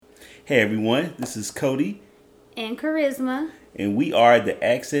Hey everyone, this is Cody and Charisma. and we are the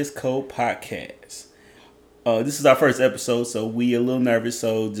Access Code Podcast. This is our first episode, so we a little nervous,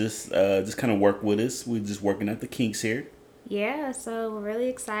 so just kind of work with us. We're just working out the kinks here. Yeah, so we're really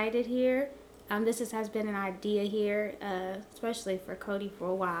excited here. Has been an idea here, especially for Cody for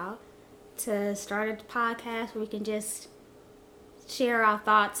a while, to start a podcast where we can just share our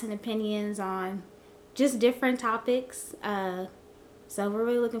thoughts and opinions on just different topics. So we're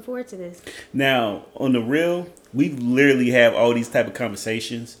really looking forward to this. Now, on the real, we literally have all these type of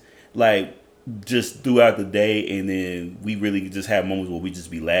conversations, like just throughout the day, and then we really just have moments where we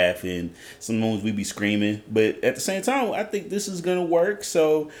just be laughing. Some moments we be screaming, but at the same time, I think this is gonna work.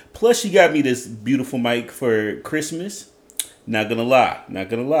 So, plus, you got me this beautiful mic for Christmas. Not gonna lie,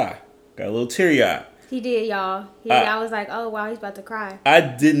 got a little teary eye. He did, y'all. I was like, oh wow, he's about to cry. I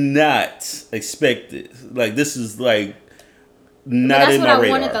did not expect it. Like, this is like not that's in what my I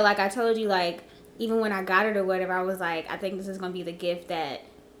radar. wanted though. Like I told you, like even when I got it or whatever, I was like, I think this is gonna be the gift that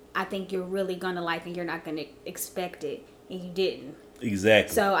I think you're really gonna like, and you're not gonna expect it, and you didn't.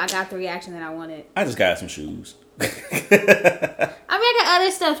 Exactly. So I got the reaction that I wanted. I just got some shoes. I mean, I got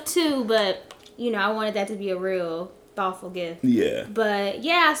other stuff too, but I wanted that to be a real thoughtful gift. Yeah. But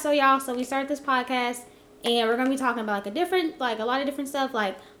yeah, so y'all, so we started this podcast, and we're gonna be talking about a lot of different stuff,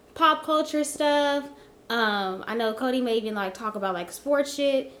 like pop culture stuff. I know Cody may even talk about sports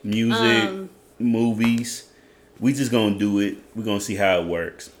shit, music, movies. We just gonna do it. We're gonna see how it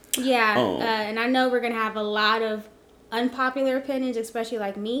works. Yeah, and I know we're gonna have a lot of unpopular opinions, especially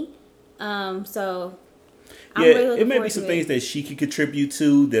like me. So I'm really looking it may forward be some to things that she could contribute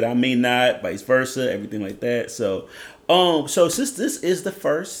to that I may not, vice versa, everything like that. So, so since this is the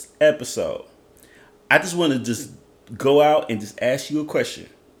first episode, I just want to just go out and just ask you a question.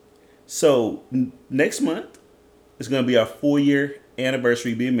 So next month is going to be our 4-year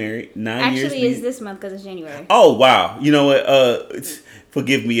anniversary being married. 9 years. Actually, it's this month because it's January. Oh wow! You know what?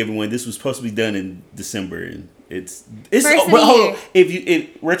 Forgive me, everyone. This was supposed to be done in December, and it's first of the hold year. on.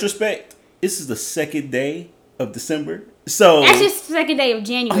 If retrospect, this is the second day of December. So actually, it's the second day of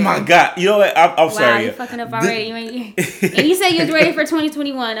January. Oh my God! You know what? I'm sorry. Wow, you're fucking up already. And you said you was ready for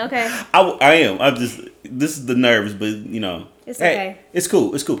 2021. Okay. I am. I'm just. This is the nerves, but it's okay. It's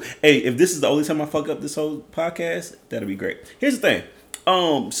cool. It's cool. Hey, if this is the only time I fuck up this whole podcast, that'll be great. Here's the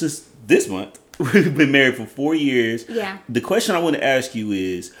thing. Since this month we've been married for 4 years. Yeah. The question I want to ask you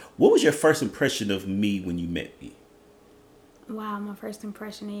is, what was your first impression of me when you met me? Wow, my first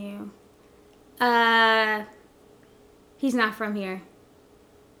impression of you. He's not from here.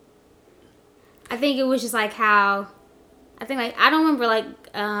 I think it was just how. I think I don't remember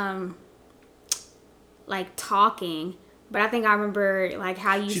talking, but I think I remember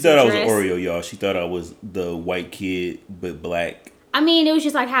how you. She thought I was an Oreo, y'all. She thought I was the white kid but black. I mean, it was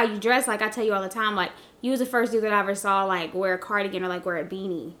just how you dress. I tell you all the time, you was the first dude that I ever saw wear a cardigan or wear a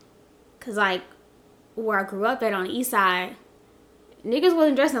beanie, cause where I grew up at on the east side, niggas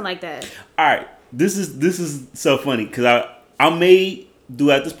wasn't dressing like that. All right, this is so funny because I made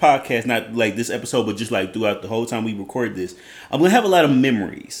throughout this podcast, not this episode, but just throughout the whole time we record this, I'm gonna have a lot of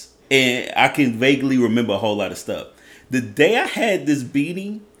memories, and I can vaguely remember a whole lot of stuff. The day I had this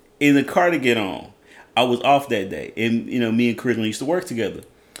beanie and the cardigan on, I was off that day, and me and Charisma used to work together.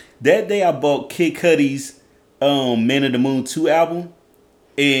 That day I bought Kid Cudi's Man of the Moon 2 album,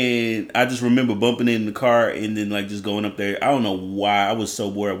 and I just remember bumping it in the car and then just going up there. I don't know why, I was so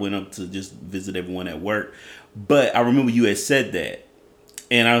bored I went up to just visit everyone at work, but I remember you had said that,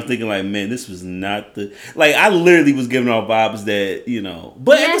 and I was thinking man, this was not the I literally was giving off vibes that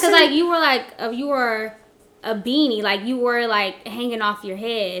but yeah, because you were a beanie, you were hanging off your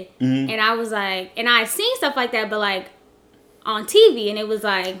head, and I was and I had seen stuff like that, but on TV, and it was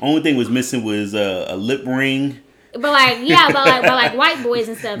only thing was missing was a lip ring. But yeah, but white boys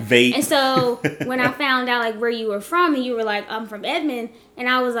and stuff. Vape. And so when I found out where you were from, and you were I'm from Edmond, and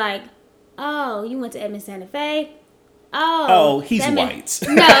I was oh, you went to Edmond Santa Fe. Oh, he's white.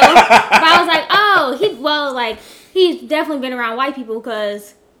 No, but I was he's definitely been around white people,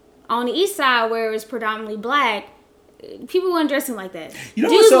 because on the east side where it's predominantly black, people weren't dressing like that.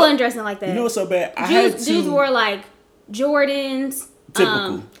 Dudes weren't dressing like that. You know what's so bad? Dudes wore Jordans.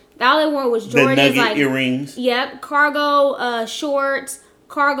 Typical. All they wore was Jordans, the nugget earrings. Yep, cargo shorts,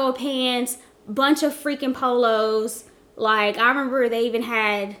 cargo pants, bunch of freaking polos. I remember they even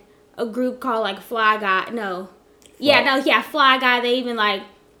had a group called Fly Guy. Fly Guy. They even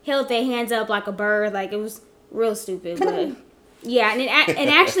held their hands up like a bird. It was real stupid. But yeah, and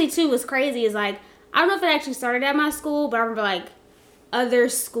actually too, what's crazy is I don't know if it actually started at my school, but I remember other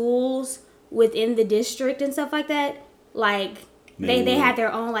schools within the district and stuff like that. They had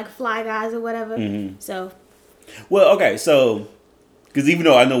their own like Fly Guys or whatever. Mm-hmm. So. Well, okay, so because even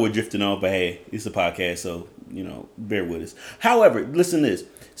though I know we're drifting off, but hey, it's a podcast, so bear with us. However, listen to this.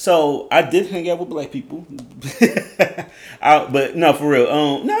 So I did hang out with black people, but no, for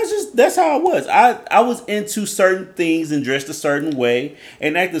real. No, it's just that's how I was. I was into certain things and dressed a certain way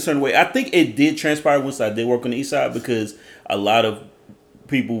and acted a certain way. I think it did transpire once I did work on the east side because a lot of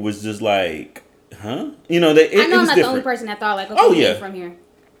people was just like, huh? I know I'm not different. the only person that thought like, okay, you're from here.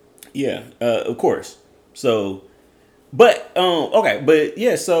 Yeah, of course. So, but okay, but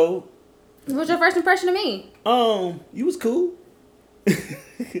yeah. So, what's your first impression of me? You was cool.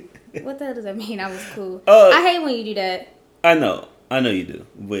 What the hell does that mean? I was cool. I hate when you do that. I know you do.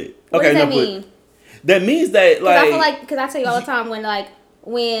 But what does that mean? That means that like I feel like because I tell you all the time when I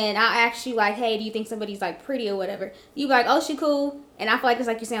ask you like, hey, do you think somebody's like pretty or whatever? You be like, oh, she cool, and I feel like it's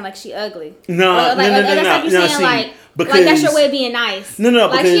like you're saying like she ugly. No, that's like you're saying like that's your way of being nice. No,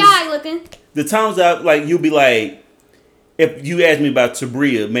 like she alright looking. The times out like you'll be like, if you ask me about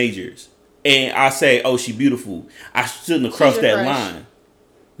Tabria Majors and I say, oh, she beautiful, I shouldn't have crossed that line.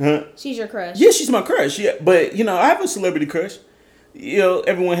 Huh? She's your crush. Yeah, she's my crush. Yeah, but I have a celebrity crush.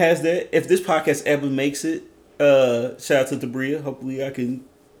 Everyone has that. If this podcast ever makes it, shout out to Tabria. Hopefully, I can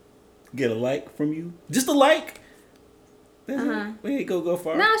get a like from you. Just a like. We ain't go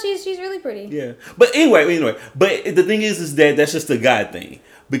far. No, she's really pretty. Yeah, but anyway. But the thing is that that's just a guy thing.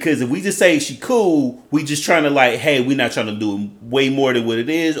 Because if we just say she cool, we just trying to like, hey, we're not trying to do way more than what it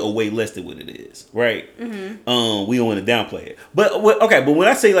is or way less than what it is, right? Mm-hmm. We don't want to downplay it. But but when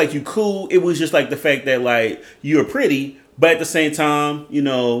I say like you cool, it was just like the fact that like you're pretty, but at the same time, I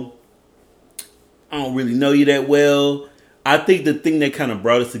don't really know you that well. I think the thing that kind of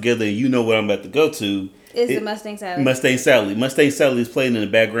brought us together, and you know what I'm about to go to, is the Mustang Sally. Mustang Sally is playing in the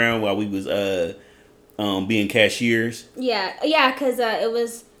background while we was being cashiers. Yeah, because it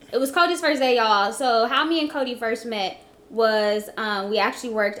was Cody's first day, y'all. So how me and Cody first met was we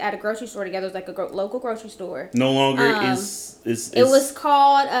actually worked at a grocery store together. It was like a local grocery store. No longer it was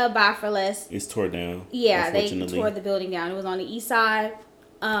called Buy for Less. It's tore down. Yeah, they tore the building down. It was on the east side,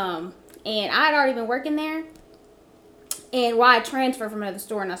 and I had already been working there. And I transferred from another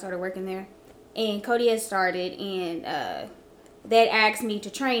store and I started working there, and Cody had started, and they had asked me to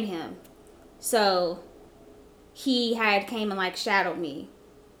train him, so he had came and like shadowed me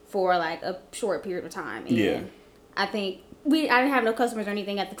for like a short period of time. And I think I didn't have no customers or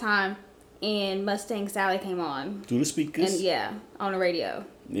anything at the time, and Mustang Sally came on through the speakers. And on the radio.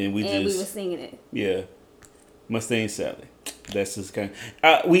 And we were singing it. Yeah, Mustang Sally. That's just kind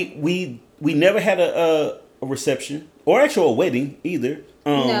of, we never had a reception or actually a wedding either.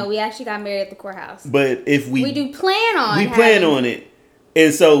 No, we actually got married at the courthouse. But if we do plan on it.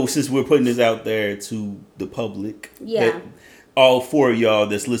 And so, since we're putting this out there to the public, all 4 of y'all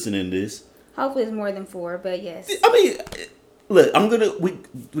that's listening to this, hopefully it's more than 4, but yes. I mean, look,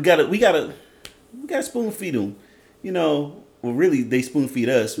 we gotta spoon feed them. Well, really, they spoon feed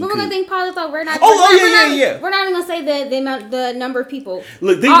us. We're gonna think positive. Though we're not. Yeah. We're not even gonna say the number of people.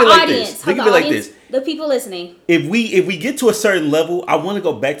 Look, think of it like this. Think of it like this. The people listening. If we get to a certain level, I want to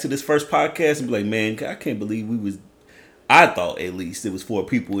go back to this first podcast and be like, man, I can't believe we was. I thought at least it was 4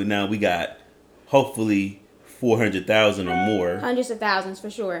 people, and now we got hopefully 400,000 or more. Hundreds of thousands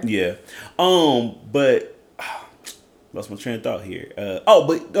for sure. Yeah. But lost my train of thought here.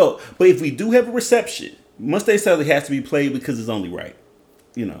 But if we do have a reception, Mustang Sally has to be played because it's only right.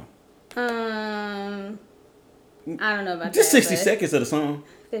 I don't know about just that. 60 seconds of the song.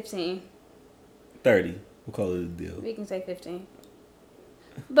 15. 30. We'll call it a deal. We can say 15.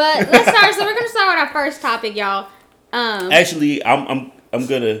 But let's start. So we're gonna start with our first topic, y'all. Actually, I'm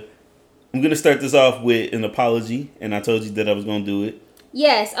gonna start this off with an apology, and I told you that I was gonna do it.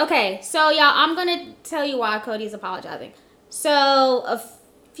 Yes. Okay. So y'all, I'm gonna tell you why Cody's apologizing. So a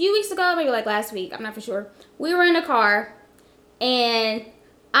few weeks ago, maybe like last week, I'm not for sure. We were in a car, and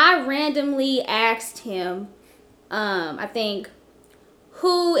I randomly asked him, I think,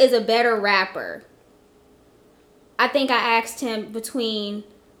 who is a better rapper? I think I asked him between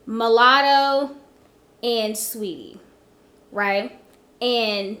Mulatto and Sweetie, right?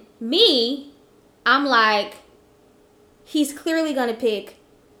 And me, I'm like, he's clearly gonna pick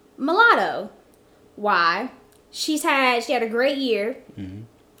Mulatto. Why? She had a great year. Mm-hmm.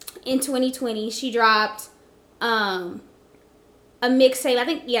 In 2020. She dropped a mixtape. I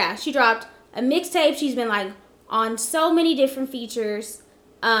think she dropped a mixtape. She's been like on so many different features,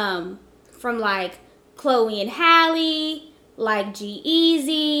 from like Chloe and Halle, like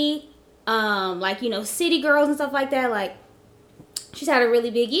G-Eazy, City Girls and stuff like that. Like, she's had a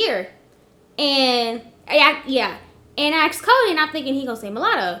really big year. And and asked Cody, and I'm thinking he gonna say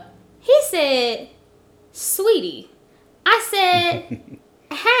mulatto. He said, "Sweetie." I said,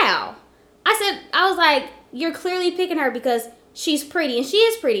 "How?" I was like, "You're clearly picking her because she's pretty, and she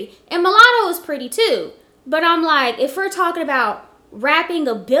is pretty, and mulatto is pretty too." But I'm like, if we're talking about rapping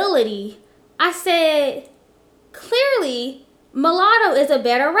ability, I said, clearly mulatto is a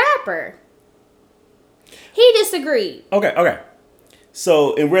better rapper. He disagreed. Okay.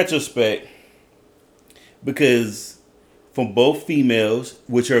 So in retrospect, because from both females,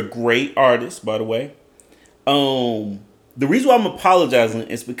 which are great artists, by the way, the reason why I'm apologizing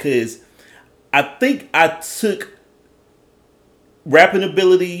is because I think I took rapping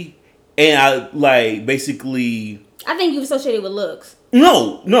ability and I basically. I think you associated with looks.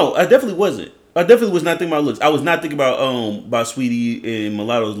 No, I definitely wasn't. I definitely was not thinking about looks. I was not thinking about Sweetie and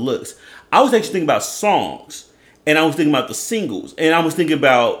Mulatto's looks. I was actually thinking about songs, and I was thinking about the singles, and I was thinking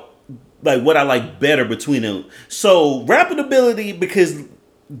about what I like better between them. So rapping ability, because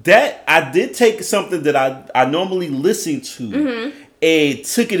that I did take something that I normally listen to and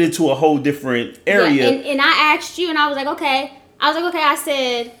took it into a whole different area. Yeah, and I asked you, and I was like, okay. I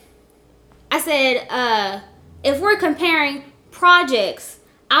said, if we're comparing projects,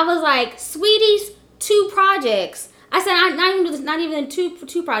 I was like, Sweetie's 2 projects. I said, not even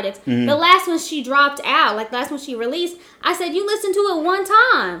two projects. The last one she dropped out, the last one she released. I said, you listened to it one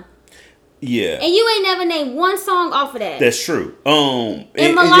time. Yeah. And you ain't never named one song off of that. That's true. And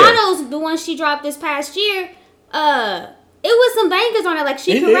Mulatto's, the one she dropped this past year, it was some bangers on it.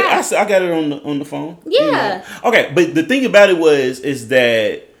 She can rap. I got it on the phone. Yeah. Okay, but the thing about it is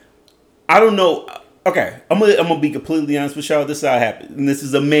that I don't know. Okay, I'm gonna be completely honest with y'all. This is how it happened, and this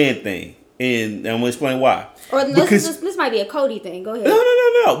is a man thing, and I'm gonna explain why. Or this might be a Cody thing. Go ahead.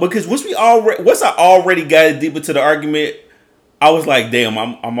 No. Because once I already got it deep into the argument, I was like, damn,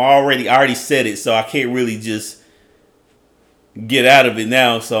 I already said it, so I can't really just get out of it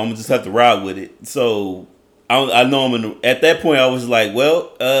now. So I'm gonna just have to ride with it. So I know at that point I was like,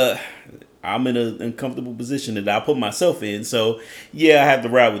 well, I'm in an uncomfortable position that I put myself in. So yeah, I have to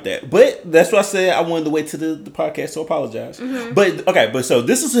ride with that. But that's what I said. I wanted to wait to the podcast to apologize. But so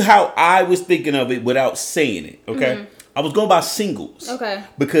this is how I was thinking of it without saying it. Okay, I was going by singles. Okay,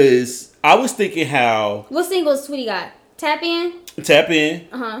 because I was thinking how. What singles Sweetie got? Tap in.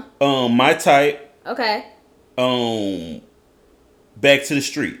 My Type. Okay. Back to the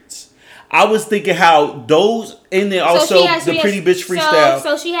Streets. I was thinking how those, and then also the Pretty Bitch Freestyle.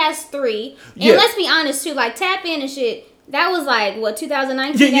 So she has 3. And let's be honest too, Tap In and shit, that was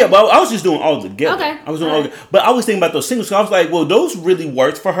 2019? Yeah, but I was just doing all together. Okay. I was doing all together. But I was thinking about those singles, so I was like, well, those really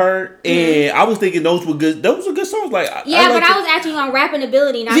worked for her. And I was thinking those were good songs. I was actually on rapping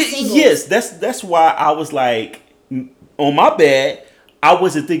ability, not singles. Yes, that's why I was like, on my bad, I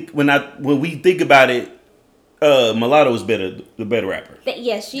wasn't when we think about it, Mulatto is the better rapper.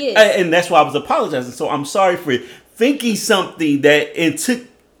 Yes, she is. And that's why I was apologizing. So I'm sorry for thinking something that it took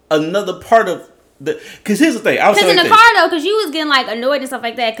another part of the. Because here's the thing. Because in the car though, because you was getting annoyed and stuff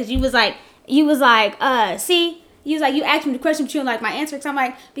like that. Because you was like, see. You was like, you asked me the question, but you didn't like my answer. Because I'm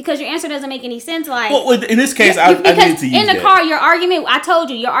like, because your answer doesn't make any sense. Well, in this case, I needed to use in the car, your argument. I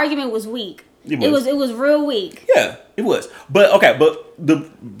told you, your argument was weak. It was real weak. Yeah, it was. But okay,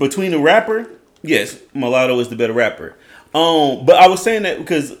 between the rapper. Yes, Mulatto is the better rapper. But I was saying that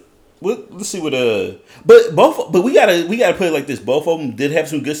because let's see what but we gotta put it like this. Both of them did have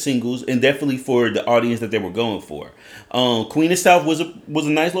some good singles, and definitely for the audience that they were going for. Queen of South was a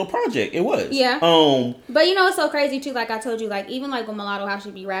nice little project. It was. Yeah. But it's so crazy too. Like I told you, even with Mulatto, how she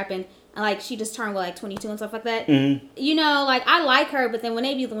be rapping. And she just turned 22 and stuff like that. I like her, but then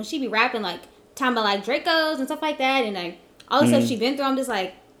when she be rapping talking about Dracos and stuff like that, and all the stuff she been through, I'm just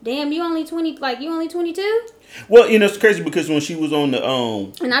like, damn, you only 20, you only 22? Well, it's crazy because when she was on the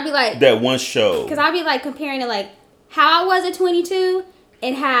and I'd be like, that one show, because I'd be comparing it how I was at 22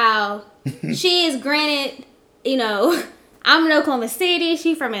 and how she is. Granted, I'm in Oklahoma City,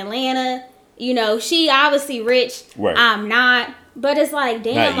 she from Atlanta, she obviously rich. Right. I'm not, but it's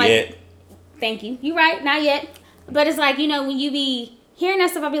damn, not yet. Thank you, you right, not yet, but it's when you be hearing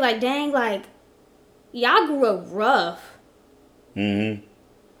that stuff, I'll be like, dang, y'all grew up rough.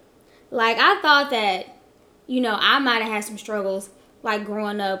 I thought that, I might have had some struggles,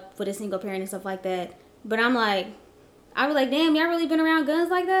 growing up with a single parent and stuff like that. But I was like, damn, y'all really been around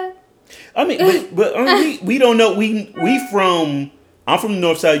guns like that? I mean, but we don't know. I'm from the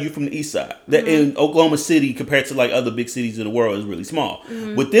north side, you from the east side. That in Oklahoma City, compared to other big cities in the world, is really small.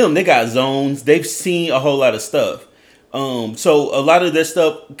 With them, they got zones. They've seen a whole lot of stuff. So a lot of that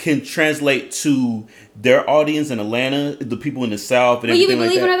stuff can translate to their audience in Atlanta, the people in the South, and But you everything be like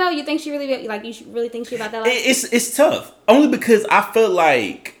believing that. her though? You think she really like? You really think she about that life? It's tough only because I feel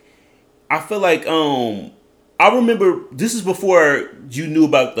like I remember this is before you knew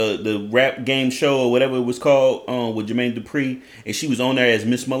about the rap game show or whatever it was called with Jermaine Dupri, and she was on there as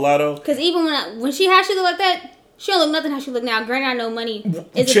Miss Mulatto. Because even when she looked like that, she don't look nothing how she look now. Granted, I know money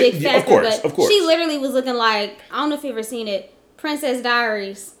is a big factor, of course, but of course. she literally was looking like, I don't know if you've ever seen it, Princess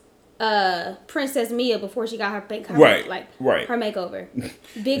Diaries, Princess Mia before she got her Right. her makeover,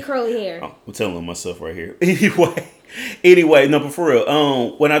 big curly hair. Oh, I'm telling myself right here. Anyway, no, but for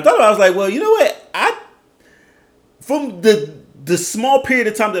real, when I thought about it, I was like, well, you know what? From the small period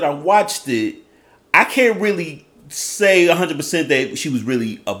of time that I watched it, I can't really say 100% that she was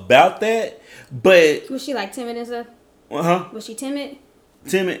really about that. But Was she like timid and stuff? Was she timid?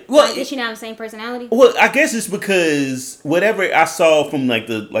 Timid. Well, did she not have the same personality? Well, I guess it's because whatever I saw from like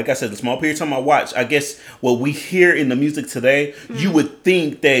I said, the small period of time I watched, I guess what we hear in the music today, you would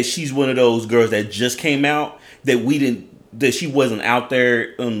think that she's one of those girls that just came out that she wasn't out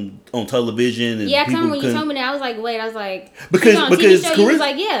there on television. And yeah, when you told me that, I was like, because TV show, you was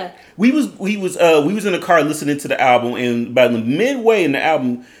like, yeah. We was in a car listening to the album, and by the midway in the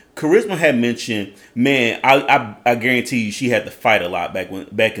album, Charisma had mentioned, man, I guarantee you she had to fight a lot back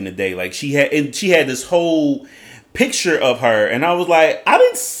in the day. Like she had this whole picture of her, and I was like, I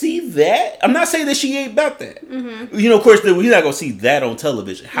didn't see that. I'm not saying that she ain't about that. Mm-hmm. You know, of course, we're not gonna see that on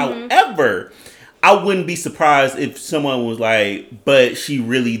television. Mm-hmm. However, I wouldn't be surprised if someone was like, but she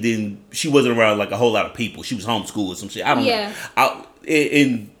really didn't. She wasn't around like a whole lot of people. She was homeschooled or some shit. I don't know.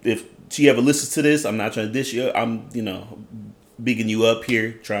 And if she ever listens to this, I'm not trying to dish you. I'm bigging you up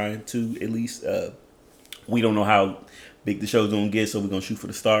here, trying to at least. We don't know how big the show's gonna get, so we're gonna shoot for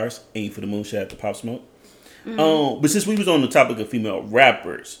the stars, aim for the moon, shout out to Pop Smoke. Mm-hmm. But since we was on the topic of female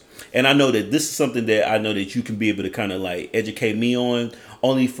rappers, and I know that this is something that I know that you can be able to kind of like educate me on,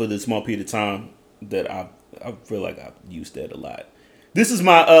 only for the small period of time that I feel like I've used that a lot. This is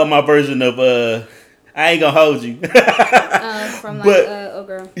my my version of I ain't gonna hold you. From like oh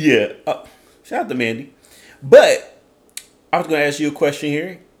girl. Yeah. Shout out to Mandy. But I was gonna ask you a question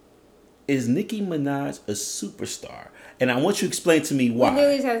here. Is Nicki Minaj a superstar? And I want you to explain to me why. We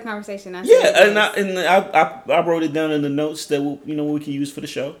literally just had a conversation. I wrote it down in the notes that we can use for the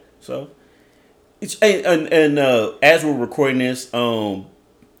show. So, as we're recording this,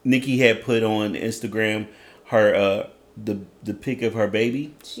 Nicki had put on Instagram her the pic of her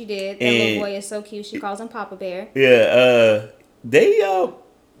baby. She did. That little boy is so cute. She calls him Papa Bear. Yeah. The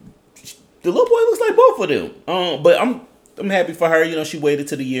little boy looks like both of them. But I'm happy for her. You know, she waited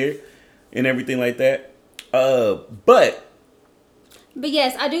to the year and everything like that. But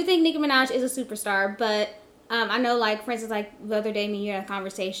yes, I do think Nicki Minaj is a superstar. But I know, like, for instance, like the other day, me and you had a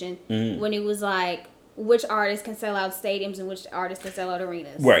conversation when it was like, which artists can sell out stadiums and which artists can sell out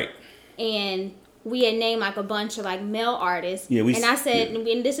arenas. Right. And we had named like a bunch of like male artists. Yeah, and I said,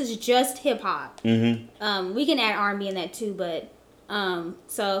 and this is just hip hop. Mm-hmm. We can add R&B in that too, but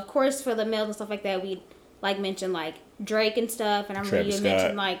so of course for the males and stuff like that, we like mentioned like Drake and stuff, and I remember you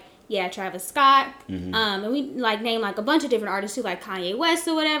mentioned like Travis Scott. Mm-hmm. And we like named like a bunch of different artists too, like Kanye West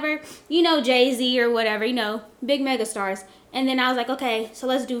or whatever, Jay-Z or whatever, big mega stars. And then I was like, okay, so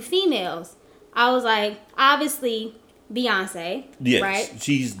let's do females. I was like, obviously Beyonce, yes, right?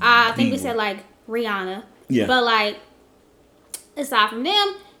 She's I think we said like Rihanna, yeah. But like aside from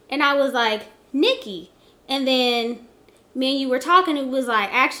them, and I was like Nicki, and then me and you were talking. It was like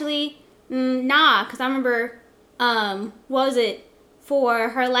actually nah, because I remember what was it for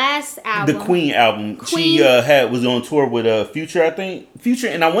her last album, the Queen album? She was on tour with Future, I think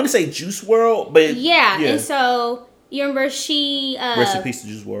and I want to say Juice WRLD, but yeah. And so you remember she rest in peace to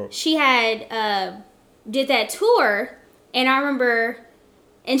Juice WRLD. She had did that tour, and I remember.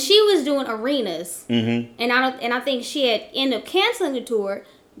 And she was doing arenas, and I think she had ended up canceling the tour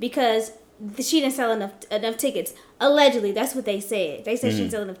because she didn't sell enough tickets. Allegedly, that's what they said. They said she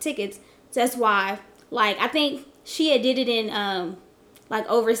didn't sell enough tickets, so that's why. Like I think she had did it in like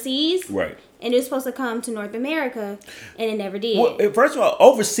overseas, right? And it was supposed to come to North America, and it never did. Well, first of all,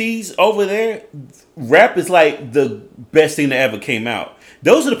 overseas over there, rap is like the best thing that ever came out.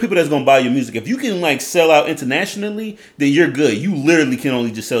 Those are the people that's gonna buy your music. If you can like sell out internationally, then you're good. You literally can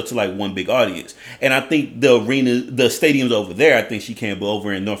only just sell to like one big audience. And I think the stadiums over there, I think she can, but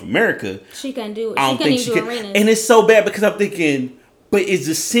over in North America, she can do it. I don't think she can. Arenas. And it's so bad because I'm thinking, but it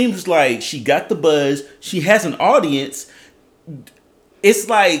just seems like she got the buzz. She has an audience. It's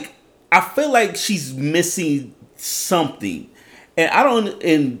like I feel like she's missing something, and I don't.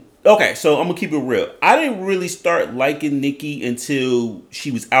 And Okay, so I'm gonna keep it real. I didn't really start liking Nicki until she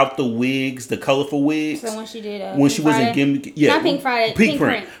was out the wigs, the colorful wigs. So when she did when Pink she was in Friday? gimmick, yeah, Not Pink Friday, Pink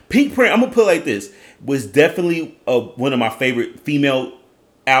Print. Pink Print. I'm gonna put it like this: was definitely one of my favorite female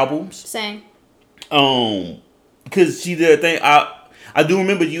albums. Same. Because she did a thing. I do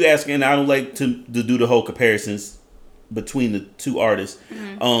remember you asking. And I don't like to do the whole comparisons between the two artists.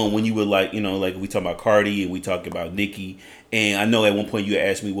 When you were like, like we talk about Cardi and we talk about Nicki. And I know at one point you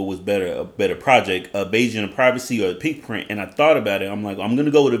asked me what was a better project, Invasion of Privacy or Pink Print. And I thought about it. I'm like, I'm going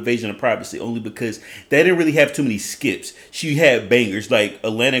to go with Invasion of Privacy only because they didn't really have too many skips. She had bangers like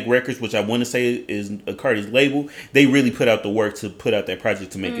Atlantic Records, which I want to say is Cardi's label. They really put out the work to put out that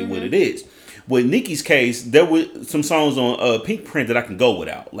project to make it what it is. With Nicki's case, there were some songs on Pink Print that I can go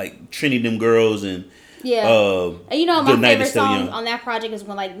without, like Trinity Them Girls and and my favorite song on that project is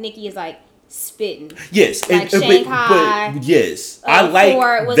when like Nicki is like spitting. Yes, like Shanghai. But yes, I like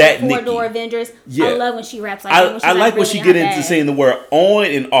that Nicki. 4-Door Avengers. Yeah. I love when she raps like that. I like when she get into saying the word on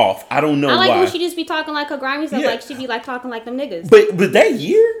and off. I don't know why. I like when she just be talking like her grimy stuff. Like she be like talking like them niggas. But that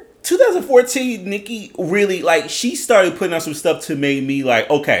year, 2014, Nicki really like she started putting out some stuff to make me like,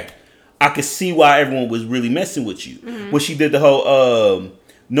 okay, I could see why everyone was really messing with you when she did the whole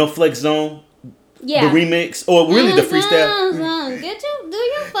No Flex Zone. Yeah. The remix, or really the freestyle. Do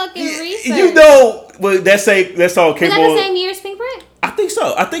your fucking research. But that song came on. Was that the same year as Pink Print? I think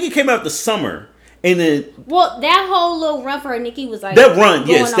so. I think it came out the summer. And then. Well, that whole little run for her, Nicki was like. That run,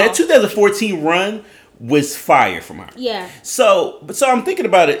 yes. That 2014 run was fire from her. Yeah. So I'm thinking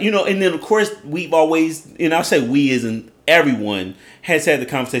about it, and then of course we've always, and I'll say we as in everyone, has had the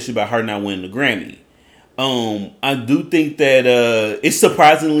conversation about her not winning the Grammy. I do think that it's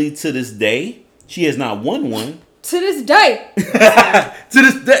surprisingly to this day, she has not won one. To this day. To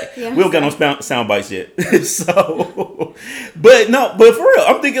this day. Yeah, we don't got no sound bites yet. So, but for real,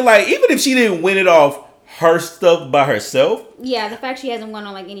 I'm thinking like, even if she didn't win it off her stuff by herself. Yeah, the fact she hasn't won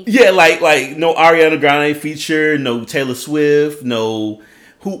on like anything. Yeah, like no Ariana Grande feature, no Taylor Swift, no,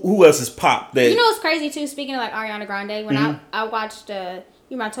 who else is pop? That, what's crazy too, speaking of like Ariana Grande, when I watched, I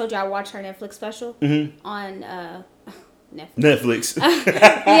told you I watched her Netflix special on Netflix.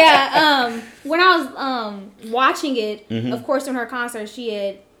 When I was watching it, of course, in her concert, she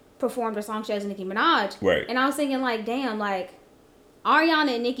had performed a song she has Nicki Minaj. Right. And I was thinking, like, damn, like,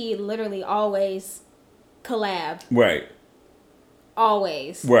 Ariana and Nicki literally always collab. Right.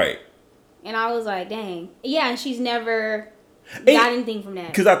 Always. Right. And I was like, dang. Yeah, and she's never got anything from that.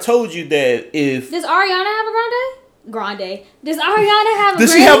 Because I told you that if... Does Ariana have a Grande? Does Ariana have a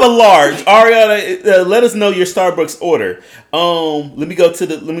Does she have a large? Ariana, let us know your Starbucks order. Let me go to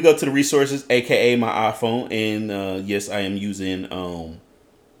the resources, aka my iPhone, and yes, I am using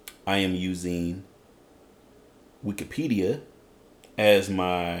Wikipedia as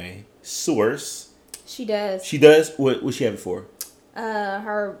my source. She does. She does. What she have it for?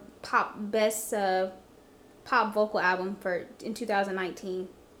 Her best pop vocal album in 2019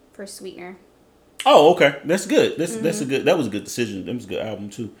 for Sweetener. Oh, okay, that's good. That was a good decision. That was a good album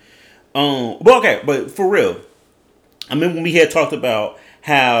too. But for real, I mean, when we had talked about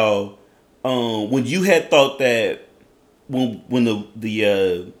how when you had thought that when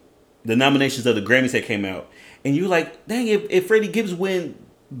the nominations of the Grammys had came out, and you were like, dang, if Freddie Gibbs win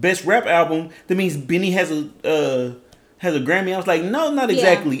Best Rap Album, that means Benny has a Grammy. I was like, no, not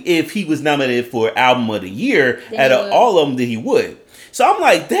exactly. Yeah. If he was nominated for Album of the Year, out of all of them, then he would. So I'm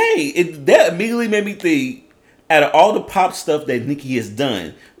like, dang, that immediately made me think, out of all the pop stuff that Nicki has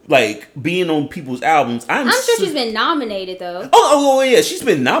done, like being on people's albums, I'm sure she's been nominated though. Oh yeah, she's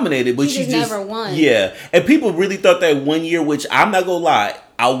been nominated, but she just never won. Yeah, and people really thought that one year, which I'm not gonna lie,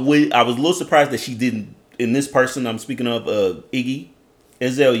 I was a little surprised that she didn't. In this person I'm speaking of, Iggy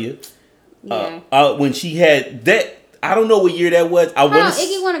Azalea, when she had that, I don't know what year that was.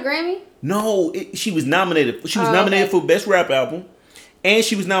 Iggy won a Grammy? No, she was nominated. She was nominated for Best Rap Album. And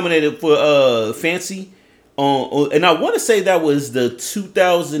she was nominated for Fancy. And I want to say that was the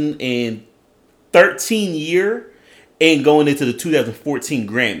 2013 year and going into the 2014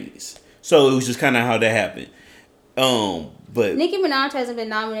 Grammys. So it was just kind of how that happened. But Nicki Minaj hasn't been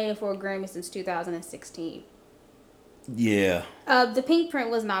nominated for a Grammy since 2016. Yeah. The Pink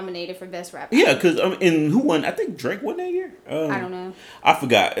Print was nominated for Best Rap. Yeah, because and who won? I think Drake won that year. I don't know. I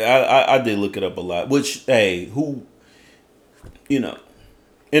forgot. I did look it up a lot. Which, hey, who,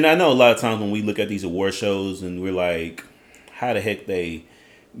 and I know a lot of times when we look at these award shows and we're like, how the heck they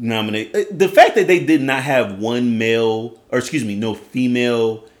nominate? The fact that they did not have no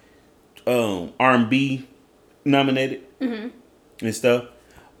female R&B nominated and stuff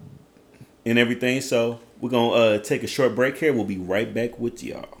and everything. So We're gonna take a short break here. We'll be right back with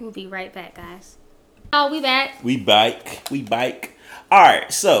y'all. We'll be right back, guys. Oh, we back. We bike. All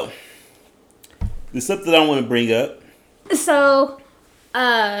right, so there's something I want to bring up. So,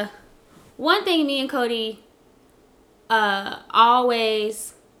 one thing me and Cody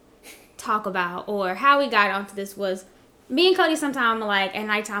always talk about, or how we got onto this, was me and Cody sometime, like at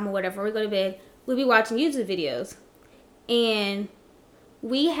nighttime or whatever, we go to bed, we'll be watching YouTube videos. And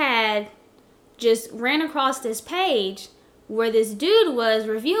we had just ran across this page where this dude was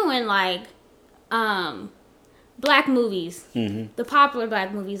reviewing like black movies, the popular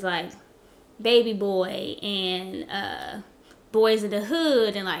black movies like Baby Boy and Boys in the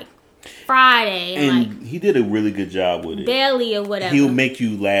Hood and like Friday and like he did a really good job with it. Belly or whatever. He'll make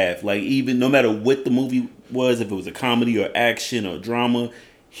you laugh, like even no matter what the movie was, if it was a comedy or action or drama,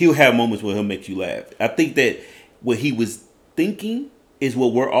 he'll have moments where he'll make you laugh. I think that what he was thinking is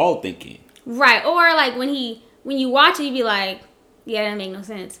what we're all thinking. Right. Or like when you watch it, you be like, yeah, that make no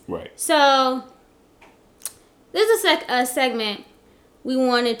sense. Right. So this is a segment we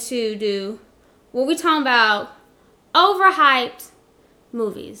wanted to do where we talking about overhyped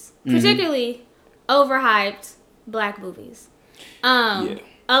movies, particularly overhyped black movies. A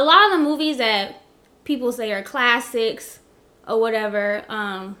lot of the movies that people say are classics or whatever,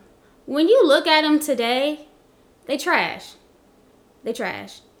 when you look at them today, they trash.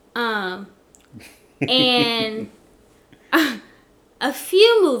 And a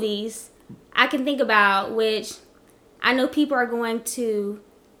few movies I can think about, which I know people are going to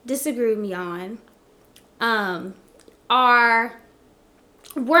disagree with me on, were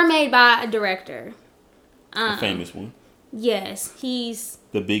made by a director. A famous one. Yes, he's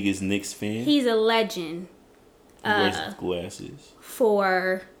the biggest Knicks fan. He's a legend. Wears glasses.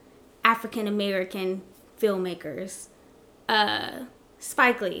 For African American filmmakers.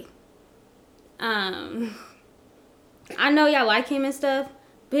 Spike Lee. I know y'all like him and stuff,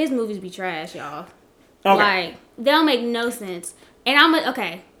 but his movies be trash, y'all. Okay. Like, they don't make no sense. And I'm one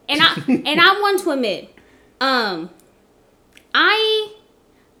to admit, so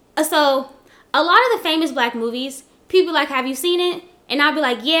a lot of the famous black movies, people like, have you seen it? And I'll be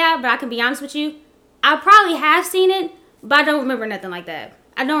like, yeah, but I can be honest with you, I probably have seen it, but I don't remember nothing like that.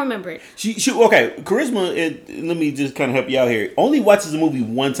 I don't remember it. Okay, Charisma, let me just kind of help you out here, only watches a movie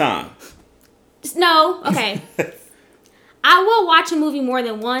one time. No, okay. I will watch a movie more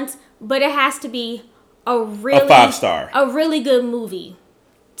than once, but it has to be a 5-star, a really good movie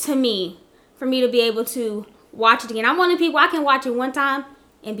to me for me to be able to watch it again. I'm one of the people, I can watch it one time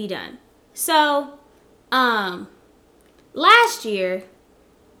and be done. So, last year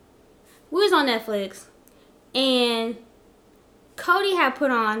we was on Netflix and Cody had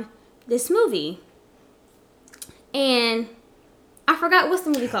put on this movie, and I forgot what's the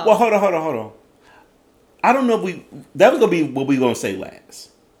movie called. Well, hold on. I don't know if that was gonna be what we gonna say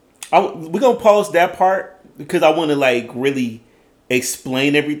last. We're gonna pause that part because I want to like really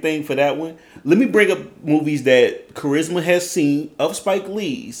explain everything for that one. Let me bring up movies that Charisma has seen of Spike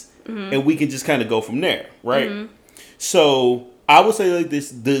Lee's, and we can just kind of go from there, right? So I would say like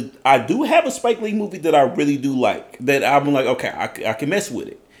this: I do have a Spike Lee movie that I really do like. That I'm like, okay, I can mess with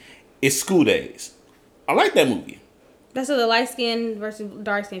it. It's School Days. I like that movie. That's the light skinned versus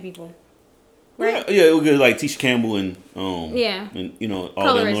dark skinned people. Right? Yeah, it was good, like Tisha Campbell and and all that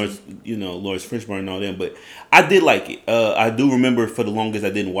Lawrence Fishburne and all them. But I did like it. I do remember for the longest I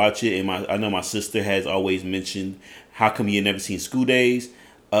didn't watch it, and I know my sister has always mentioned, how come you had never seen School Days?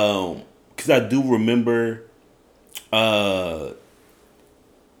 Because I do remember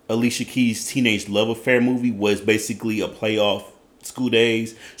Alicia Keys' Teenage Love Affair movie was basically a play off School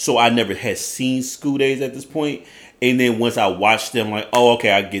Days, so I never had seen School Days at this point. And then once I watched them, like, oh,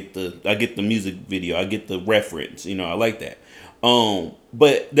 okay, I get the music video, I get the reference, I like that.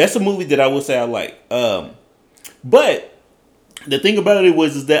 But that's a movie that I will say I like. But the thing about it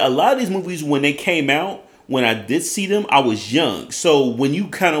is that a lot of these movies, when they came out, when I did see them, I was young. So when you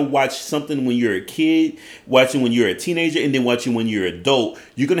kind of watch something when you're a kid, watching when you're a teenager, and then watching when you're an adult,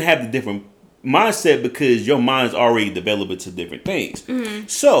 you're gonna have the different mindset because your mind's already developed into different things.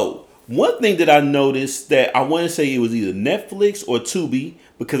 So one thing that I noticed that I want to say it was either Netflix or Tubi,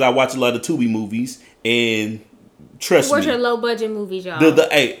 because I watch a lot of Tubi movies, and trust me. What's your low budget movies, y'all?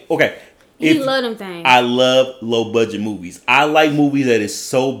 Okay. You love them things. I love low budget movies. I like movies that is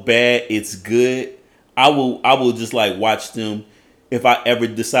so bad it's good. I will just like watch them. If I ever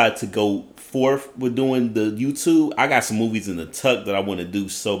decide to go forth with doing the YouTube, I got some movies in the tuck that I want to do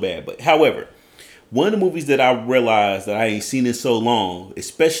so bad. But however, one of the movies that I realized that I ain't seen in so long,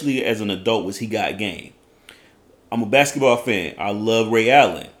 especially as an adult, was He Got Game. I'm a basketball fan. I love Ray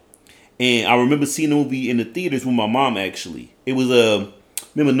Allen. And I remember seeing the movie in the theaters with my mom. Actually, it was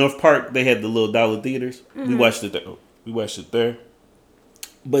remember North Park? They had the little dollar theaters. We watched it there. We watched it there.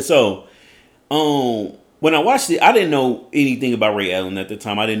 But so, when I watched it, I didn't know anything about Ray Allen at the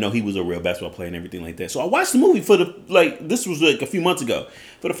time. I didn't know he was a real basketball player and everything like that. So I watched the movie for this was like a few months ago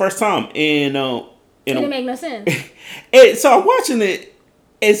for the first time, and it didn't make no sense. And so I'm watching it,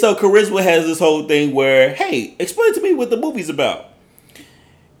 and so Charisma has this whole thing where, hey, explain to me what the movie's about.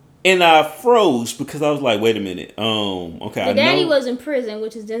 And I froze because I was like, wait a minute. Okay, the daddy was in prison,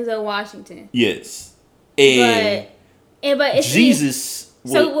 which is Denzel Washington. Yes. And but it's Jesus.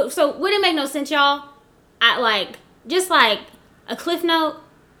 So would it make no sense, y'all? Just like a cliff note.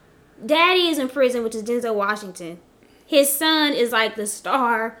 Daddy is in prison, which is Denzel Washington. His son is like the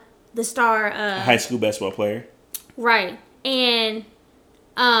star high school basketball player. Right. And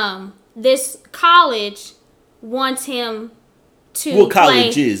this college wants him to Well,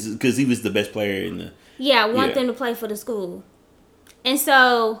 college is because he was the best player in the them to play for the school. And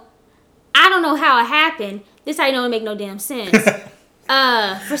so I don't know how it happened. This how you don't make no damn sense.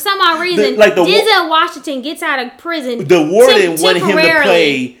 For some odd reason, Denzel Washington gets out of prison. The warden wanted him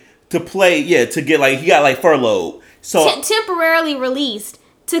to play, to get he got furloughed. So temporarily released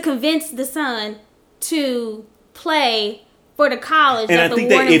to convince the son to play for the college. And I think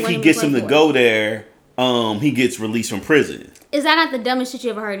that if he gets him to go there, he gets released from prison. Is that not the dumbest shit you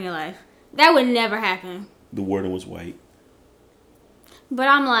ever heard in your life? That would never happen. The warden was white. But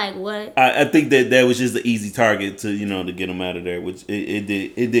I'm like, what? I think that was just the easy target to to get him out of there, which it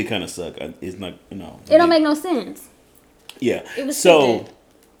did kind of suck. It's not It don't make no sense. Yeah. It was stupid.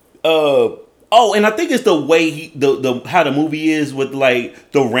 And I think it's the way the how the movie is with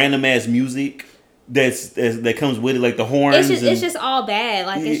the random ass music that comes with it, like the horns. It's just all bad.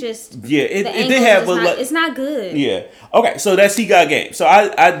 It's just it did have it's not good. Yeah. Okay, so that's He Got Game. So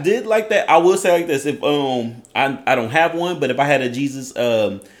I did like that. I will say like this: if I don't have one, but if I had a Jesus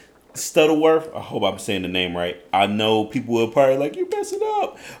Stuttleworth, I hope I'm saying the name right. I know people will probably like you mess it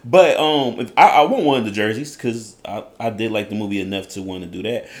up, but if I want one of the jerseys because I did like the movie enough to want to do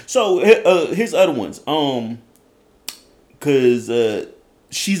that. So here's other ones. Because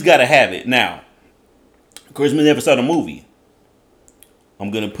She's Gotta Have It now. Charisma never saw the movie. I'm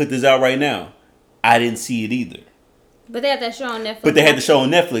gonna put this out right now. I didn't see it either. But they had that show on Netflix. But they had the show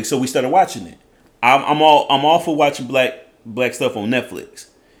on Netflix, so we started watching it. I'm all for watching black stuff on Netflix.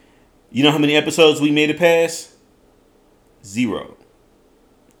 You know how many episodes we made it past? 0.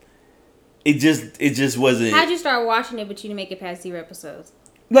 It just wasn't. How'd you start watching it, but you didn't make it past 0 episodes?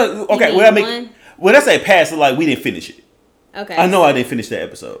 Look, okay. When I say past, we didn't finish it. Okay. I know I didn't finish that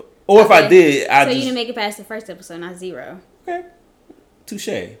episode. Or if I did, you didn't make it past the first episode, not 0. Okay. Touche.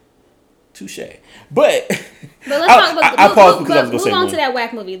 But let's talk about. I paused because I was going to say move on to that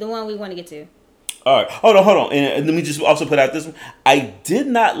whack movie, the one we want to get to. All right, hold on, and let me just also put out this one. I did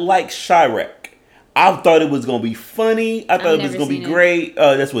not like Chirac. I thought it was going to be funny. I thought it was going to be great.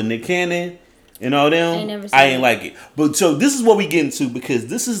 That's with Nick Cannon and all them. I ain't like it. But so this is what we get into because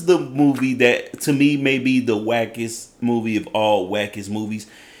this is the movie that to me may be the wackest movie of all wackest movies.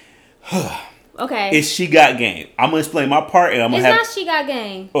 Okay. It's She Got Game. I'm gonna explain my part, and I'm gonna It's not She Got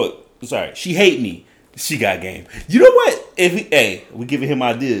Game. Oh, sorry. She Hate Me. She Got Game. You know what? We're giving him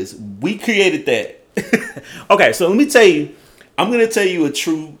ideas. We created that. Okay, so let me tell you. I'm gonna tell you a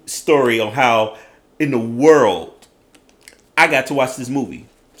true story on how in the world I got to watch this movie.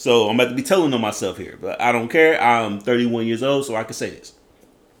 So I'm about to be telling on myself here, but I don't care. I'm 31 years old, so I can say this.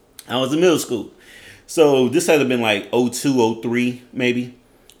 I was in middle school, so this had to been like 02, 03 maybe.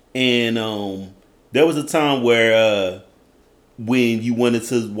 And there was a time where when you wanted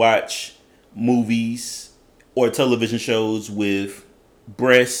to watch movies or television shows with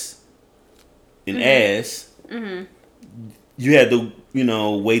breasts and ass, you had to,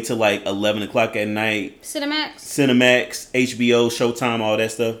 wait till 11 o'clock at night. Cinemax, HBO, Showtime, all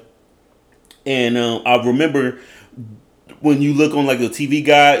that stuff. And I remember when you look on the TV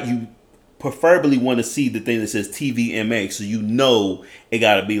guide, you preferably want to see the thing that says TVMA, so it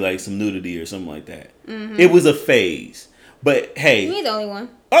got to be some nudity or something like that. It was a phase, but hey, you ain't the only one.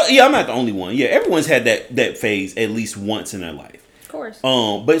 Oh yeah, I'm not the only one. Yeah, everyone's had that phase at least once in their life. Of course.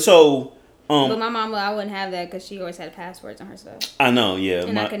 But my mama, I wouldn't have that because she always had passwords on her stuff. I know, yeah.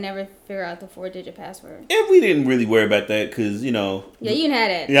 And I could never figure out the 4-digit password. And we didn't really worry about that because, Yeah, you didn't have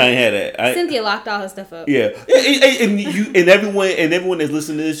that. Yeah, I ain't had that. Cynthia locked all her stuff up. Yeah. And everyone that's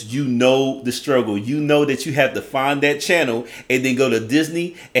listening to this, the struggle. You know that you have to find that channel and then go to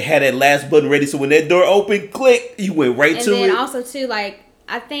Disney and have that last button ready. So when that door opened, click, you went right to it. And then also, too, I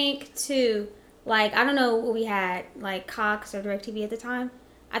think, too, I don't know what we had, Cox or DirecTV at the time.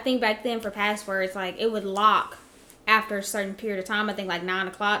 I think back then for passwords, like it would lock after a certain period of time. I think like 9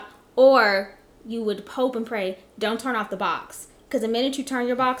 o'clock, or you would hope and pray, don't turn off the box, because the minute you turn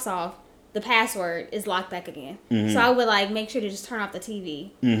your box off, the password is locked back again. So I would like make sure to just turn off the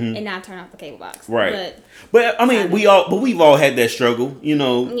TV and not turn off the cable box. Right. But I mean, we've all had that struggle, you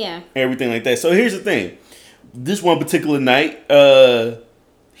know. Yeah. Everything like that. So here's the thing. This one particular night,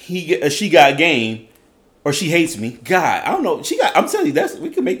 she got game, or she hates me. God, I don't know. I'm telling you,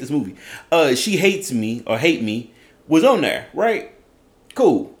 we could make this movie. She hates me or hate me was on there, right?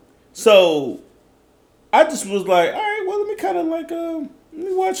 Cool. So I just was like, all right, well, let me kind of like let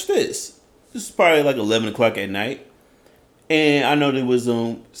me watch this. This is probably like 11 o'clock at night, and I know there was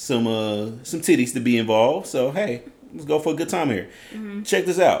some titties to be involved. So hey, let's go for a good time here. Check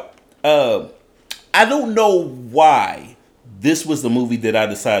this out. I don't know why this was the movie that I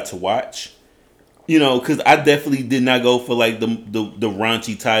decided to watch. You know, because I definitely did not go for like the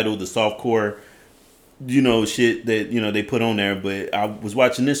raunchy title, the softcore, you know, shit that, you know, they put on there. But I was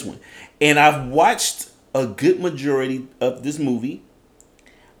watching this one, and I've watched a good majority of this movie.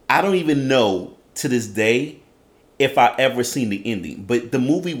 I don't even know to this day if I ever seen the ending, but the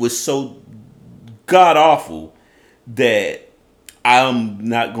movie was so god awful that I'm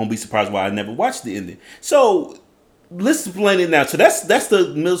not gonna be surprised why I never watched the ending. So let's explain it now. So that's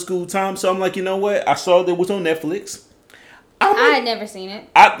the middle school time. So I'm like, you know what? I saw that it was on Netflix. I had never seen it.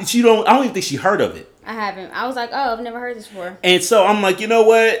 I don't even think she heard of it. I haven't. I was like, oh, I've never heard this before. And so I'm like, you know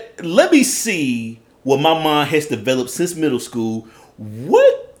what? Let me see what my mind has developed since middle school.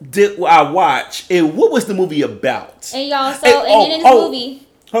 What did I watch, and what was the movie about? And y'all, so in this movie,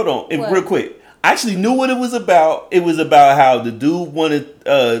 hold on, real quick. I actually knew what it was about. It was about how the dude wanted,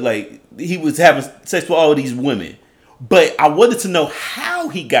 like, he was having sex with all these women, but I wanted to know how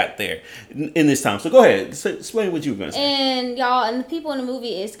he got there in this time. So go ahead, explain what you were going to say. And y'all, and the people in the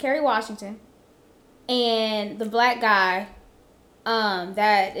movie is Kerry Washington, and the black guy,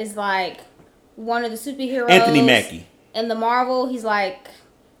 that is like one of the superheroes. Anthony Mackie. In the Marvel, he's like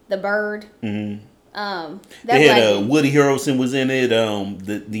the Bird. They had Woody Harrelson was in it.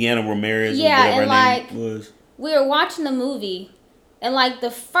 The Deanna Ramirez. Yeah, or whatever and her name was. We were watching the movie, and like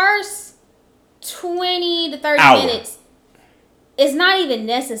the first 20 to 30 minutes, it's not even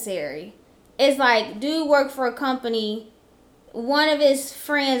necessary. It's like, dude worked for a company. One of his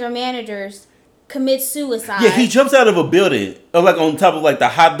friends or managers commits suicide. Yeah, he jumps out of a building, like on top of like the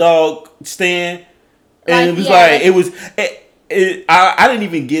hot dog stand. And it was I didn't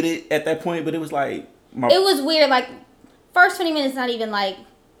even get it at that point, but it was like it was weird. Like first 20 minutes, not even like,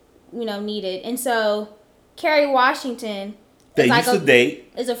 you know, needed. And so Kerry Washington, they used to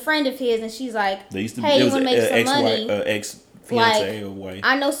date, is a friend of his, and she's like, they used to, hey, you want to make some money? Ex fiance or wife.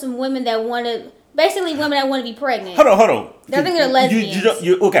 I know some women that want to, basically women that want to be pregnant. Hold on. I think they're lesbians.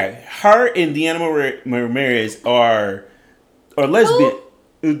 Okay, her and Deanna Ramirez are lesbian. Who?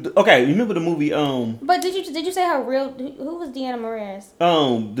 Okay, you remember the movie? But did you say her real? Who was Deanna Ramirez?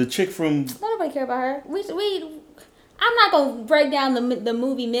 The chick from. Nobody care about her. I'm not gonna break down the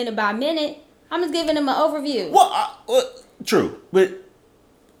movie minute by minute. I'm just giving them an overview. Well, true, but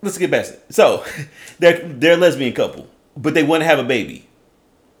let's get back to it. So they're a lesbian couple, but they want to have a baby.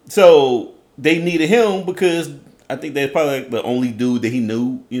 So they needed him because I think they're probably like the only dude that he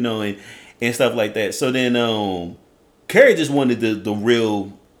knew, you know, and stuff like that. So then Carrie just wanted the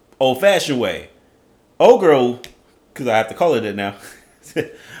real old-fashioned way. Old girl, because I have to call it that now,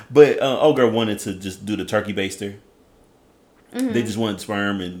 but old girl wanted to just do the turkey baster. They just wanted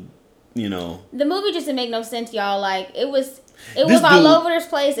sperm, and you know. The movie just didn't make no sense, y'all. Like it was all over this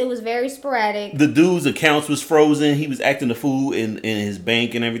place. It was very sporadic. The dude's accounts was frozen. He was acting the fool in his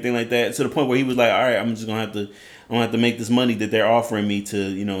bank and everything like that, to the point where he was like, "All right, I'm gonna have to make this money that they're offering me to,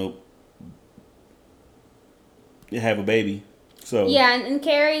 you know, have a baby." So yeah, and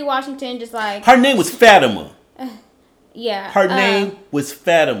Kerry Washington just like her name was Fatima. Yeah, her name was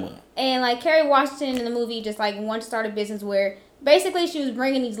Fatima. And like Kerry Washington in the movie just like wanted to start a business where basically she was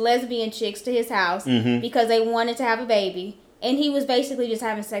bringing these lesbian chicks to his house because they wanted to have a baby, and he was basically just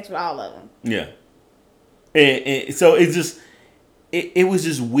having sex with all of them. Yeah, and so it just it was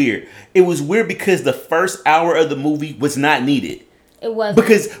just weird. It was weird because the first hour of the movie was not needed. It was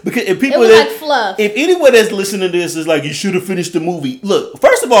because if people it was like fluff. If anyone that's listening to this is like, you should have finished the movie. Look,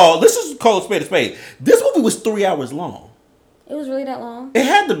 first of all, let's just call a spade a spade. This movie was 3 hours long. It was really that long. It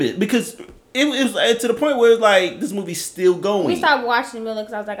had to be because it was to the point where it's like this movie's still going. We stopped watching in the middle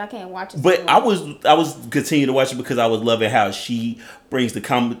because I was like, I can't watch it. But I was continuing to watch it because I was loving how she brings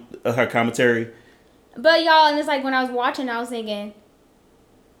her commentary. But y'all, and it's like when I was watching, I was thinking,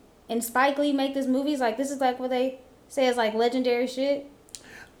 and Spike Lee make this movies like this is like what they say is like legendary shit.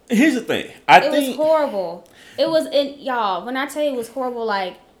 Here's the thing. It was horrible. It was y'all. When I tell you it was horrible,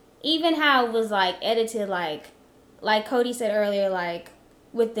 like even how it was like edited, like Cody said earlier, like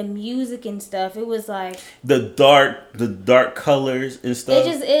with the music and stuff, it was like the dark colors and stuff.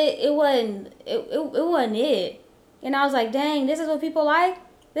 It wasn't it. And I was like, dang, this is what people like.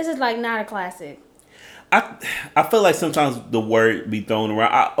 This is like not a classic. I feel like sometimes the word be thrown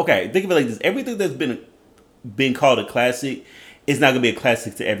around. Okay, think of it like this: everything that's been called a classic, it's not gonna be a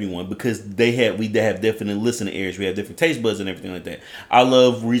classic to everyone because they have different listening areas, we have different taste buds and everything like that. I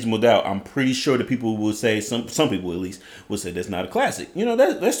love Reasonable Doubt. I'm pretty sure that people will say some people at least will say that's not a classic. You know,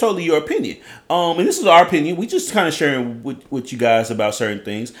 that's totally your opinion. And this is our opinion. We just kind of sharing with you guys about certain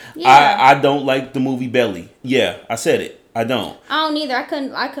things. Yeah. I don't like the movie Belly. Yeah, I said it. I don't. I don't either. I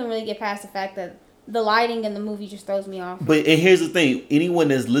couldn't really get past the fact that the lighting in the movie just throws me off. But and here's the thing: anyone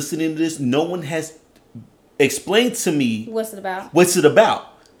that's listening to this, no one has explained to me what's it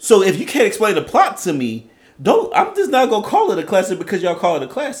about. So if you can't explain the plot to me, I'm just not gonna call it a classic because y'all call it a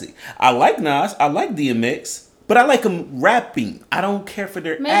classic. I like Nas, I like DMX, but I like them rapping. I don't care for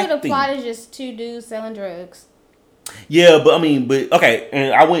their Maybe acting. the plot is just two dudes selling drugs. Yeah, but okay,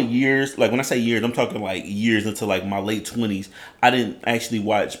 and I went years, like when I say years, I'm talking like years into like my late 20s. I didn't actually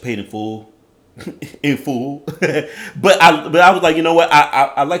watch Paid in Full. in full. but I was like, you know what?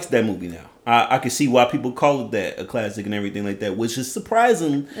 I like that movie now. I can see why people call it that, a classic and everything like that, which is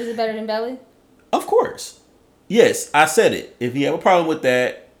surprising. Is it better than Belly? Of course. Yes, I said it. If you have a problem with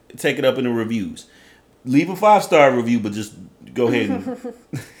that, take it up in the reviews. Leave a 5-star review, but just go ahead and...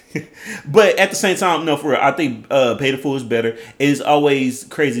 But at the same time, no, for real, I think Paid in Full is better. It's always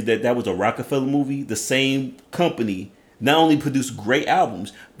crazy that was a Rockefeller movie. The same company not only produced great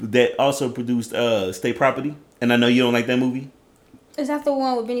albums, but that also produced State Property. And I know you don't like that movie. Is that the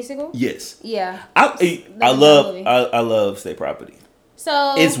one with Benny Siegel? Yes. Yeah. I love State Property.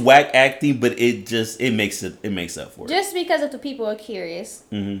 So it's whack acting, but it makes up for it. Just because if the people are curious,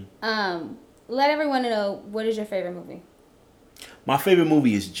 let everyone know, what is your favorite movie? My favorite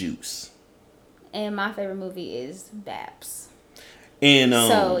movie is Juice. And my favorite movie is Baps. And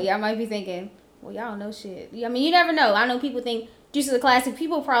so y'all might be thinking, well, y'all know shit. I mean, you never know. I know people think Juice is a classic.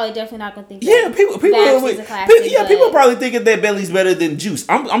 People probably definitely not gonna think. Yeah, people is a classic. People are probably thinking that Belly's better than Juice.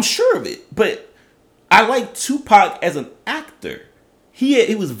 I'm sure of it. But I like Tupac as an actor.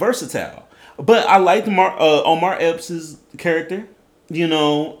 He was versatile. But I liked Omar Epps' character. You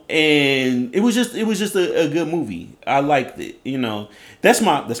know, and it was just a good movie. I liked it. You know, that's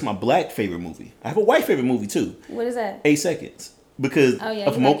my black favorite movie. I have a white favorite movie too. What is that? 8 Seconds. Because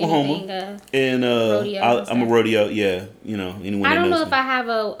I'm from Oklahoma, and I'm a rodeo. Yeah, you know, anyone. I don't know if I have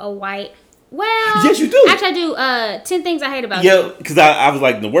a white. Well, yes, you do. Actually, I do. 10 Things I Hate About You. Yeah, because I was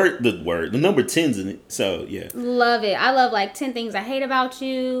like the number 10's in it. So yeah, love it. I love like 10 Things I Hate About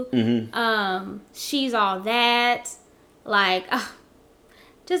You. Mm-hmm. She's All That. Like,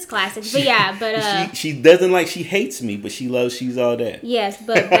 just classics. But yeah, but she doesn't like She Hates Me, but she loves She's All That. Yes,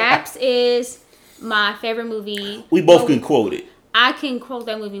 but Baps is my favorite movie. We both can quote it. I can quote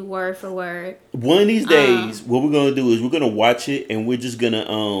that movie word for word. One of these days, what we're gonna do is we're gonna watch it, and we're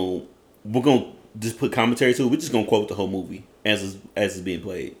gonna just put commentary to it. We're just gonna quote the whole movie as it's being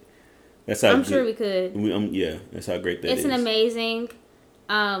played. That's how I'm sure we could. Yeah, that's how great that is. It's an amazing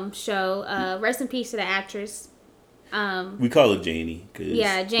show. Rest in peace to the actress. We call her Janie.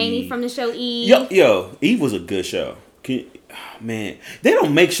 Yeah, Janie from the show Eve. Yo, Eve was a good show. Man, they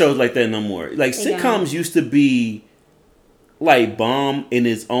don't make shows like that no more. Like sitcoms used to be like bomb in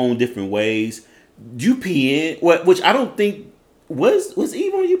its own different ways. UPN, which I don't think was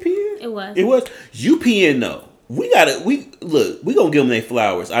Eve on UPN. It was UPN though. We gonna give them their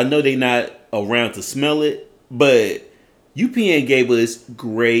flowers. I know they not around to smell it, but UPN gave us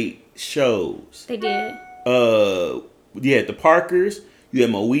great shows. They did. You had the Parkers, you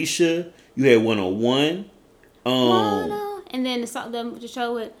had Moesha, you had 101. And then the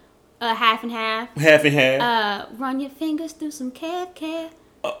show with Half and Half. Half and Half. Run your fingers through some calf. Cuts.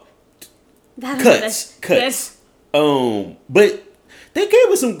 But they gave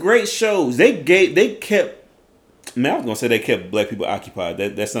us some great shows. They kept. Man, I was gonna say they kept black people occupied.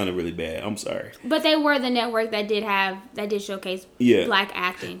 That sounded really bad. I'm sorry. But they were the network that did showcase black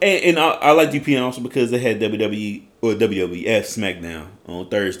acting. And I like UPN also because they had WWE or WWF SmackDown on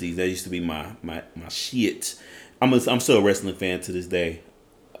Thursdays. That used to be my shit. I'm still a wrestling fan to this day.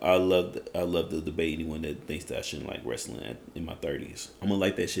 I love to debate anyone that thinks that I shouldn't like wrestling in my 30s. I'm gonna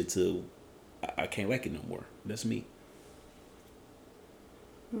like that shit till I can't like it no more. That's me.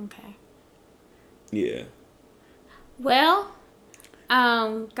 Okay. Yeah. Well,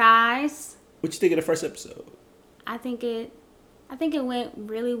 guys. What you think of the first episode? I think I think it went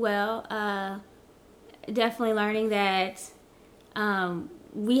really well. Definitely learning that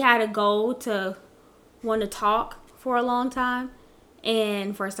we had a goal to want to talk for a long time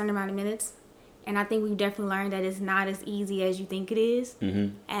and for a certain amount of minutes. And I think we've definitely learned that it's not as easy as you think it is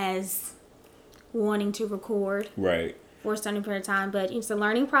as wanting to record for a certain period of time. But it's a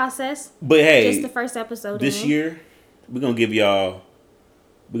learning process. But hey, just the first episode this year, we're gonna give y'all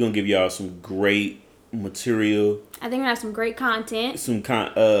some great material. I think we're gonna have some great content.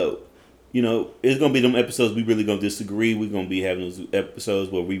 You know, it's gonna be them episodes we really gonna disagree. We're gonna be having those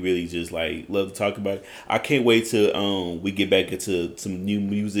episodes where we really just like love to talk about it. I can't wait till we get back into some new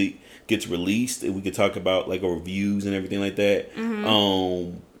music gets released and we can talk about like our reviews and everything like that.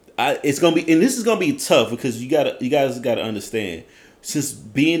 It's gonna be, and this is gonna be tough because you guys gotta understand. Since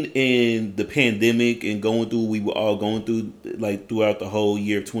being in the pandemic and going through what we were all going through like throughout the whole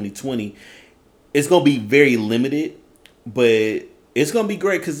year of 2020, it's gonna be very limited, but it's gonna be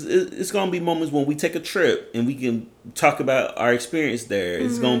great because it's gonna be moments when we take a trip and we can talk about our experience there.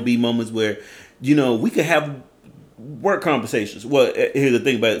 It's gonna be moments where, you know, we could have work conversations. Well, here's the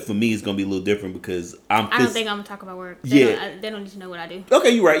thing about it. For me, it's gonna be a little different because I don't think I'm gonna talk about work. They don't need to know what I do. Okay,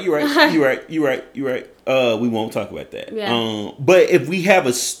 you're right. You're right. We won't talk about that. Yeah. But if we have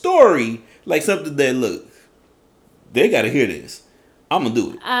a story like something that look, they gotta hear this. I'm gonna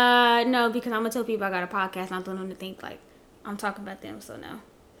do it. No, because I'm gonna tell people I got a podcast and I don't want them to think like I'm talking about them. So no,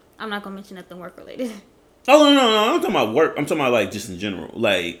 I'm not gonna mention nothing work related. Oh no! I'm talking about work. I'm talking about like just in general,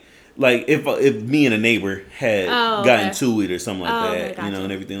 like if me and a neighbor had gotten to it or something like that, okay, gotcha. you know,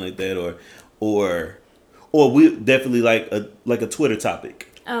 and everything like that, or we definitely like a Twitter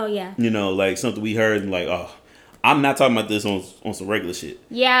topic. Oh yeah. You know, like something we heard and like, oh, I'm not talking about this on some regular shit.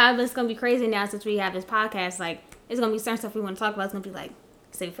 Yeah, but it's gonna be crazy now since we have this podcast. Like, it's gonna be certain stuff we want to talk about. It's gonna be like,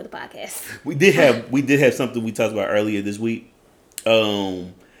 save it for the podcast. We did have something we talked about earlier this week,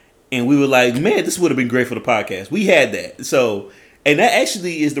 and we were like, man, this would have been great for the podcast. We had that, so, and that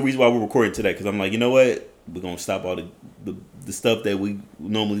actually is the reason why we're recording today. Because I'm like, you know what, we're gonna stop all the stuff that we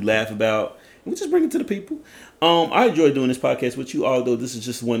normally laugh about. We just bring it to the people. I enjoyed doing this podcast with you, although this is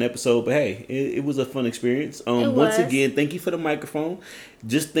just one episode. But hey, it was a fun experience. Once again, thank you for the microphone.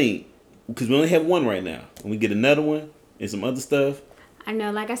 Just think, because we only have one right now. When we get another one and some other stuff. I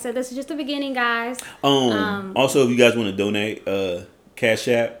know, like I said, this is just the beginning, guys. Also, if you guys want to donate, Cash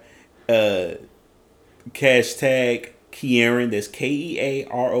App, hashtag Kearone. That's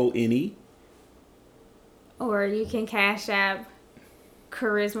KEARONE. Or you can Cash App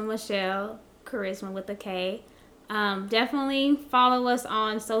Charisma Michelle. Charisma with a K. Definitely follow us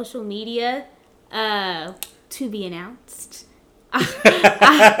on social media. To be announced.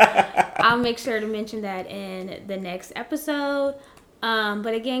 I'll make sure to mention that in the next episode.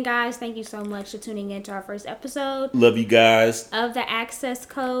 But again, guys, thank you so much for tuning in to our first episode. Love you guys. Of the Access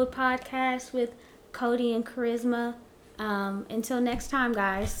Code podcast with Cody and Charisma. Until next time,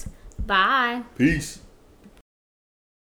 guys. Bye. Peace.